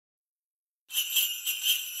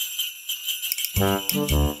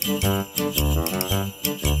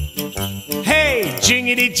Hey,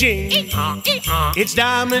 jingity jing, it's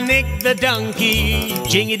Dominick the donkey.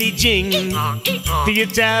 Jingity jing, the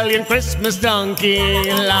Italian Christmas donkey.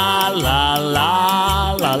 La la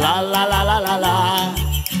la la la la la la la la.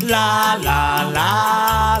 La la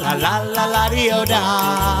la la la la la dio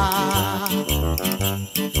da.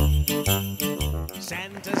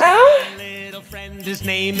 Santa's got a little friend, his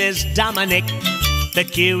name is Dominick, the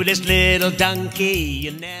cutest little donkey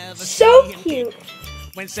you never so see him cute. kick.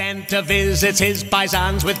 When Santa visits his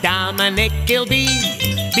paisans with Dominick he'll be,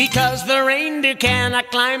 because the reindeer cannot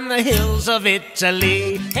climb the hills of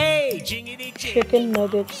Italy. Hey, jingity jing, Chicken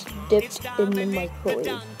nuggets dipped in the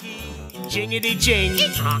microwave. jingity jing,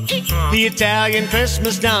 the Italian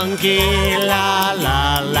Christmas donkey. La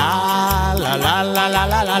la la la la la la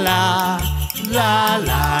la la la. La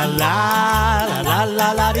la la la la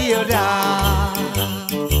la la dio da.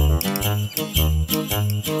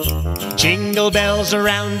 Jingle bells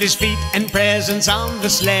around his feet and presents on the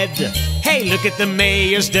sled. Hey, look at the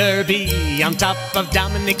mayor's derby on top of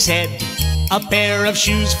Dominick's head. A pair of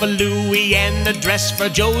shoes for Louis and a dress for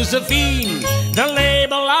Josephine. The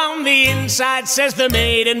label on the inside says they're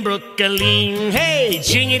made in Brooklyn. Hey,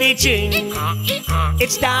 jingity jing,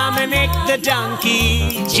 it's Dominick the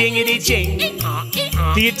donkey. Jingity jing,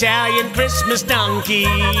 the Italian Christmas donkey.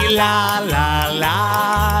 La la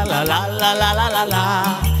la la la la la la la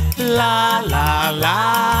la. La la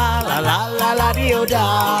la la la la la dio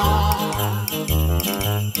da.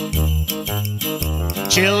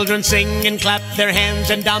 Children sing and clap their hands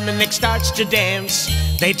and Dominick starts to dance.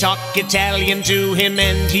 They talk Italian to him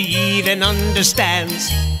and he even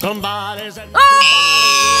understands.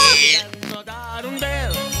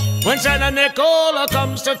 When Santa Nicola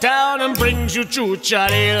comes to town and brings you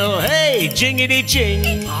chucharil. Hey, jingity jing,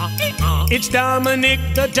 it's Dominick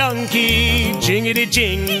the donkey. Jingity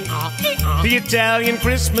jing, the Italian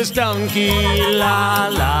Christmas donkey. La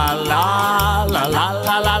la la la la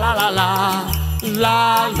la la la la la.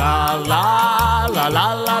 La la la la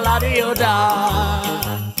la la la dio da.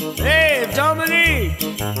 Hey, Dominick,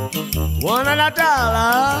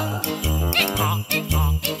 $1.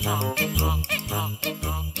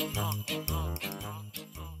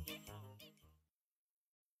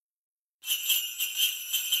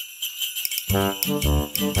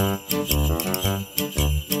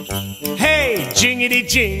 Hey, jingity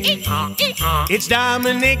jing, it's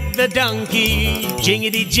Dominick the donkey.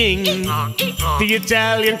 Jingity jing, the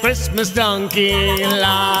Italian Christmas donkey.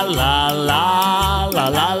 La la la la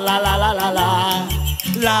la la la la la la.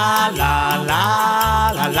 La la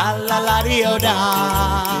la la la la la dio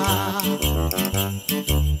da.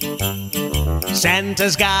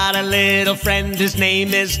 Santa's got a little friend, his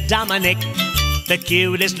name is Dominick, the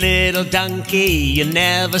cutest little donkey, you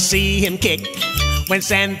never see him kick. When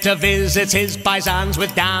Santa visits his paisans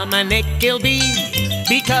with Dominick he'll be,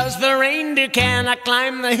 because the reindeer cannot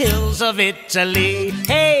climb the hills of Italy.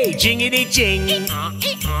 Hey, jingity jing,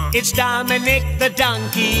 it's Dominick the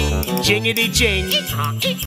donkey. Jingity jing,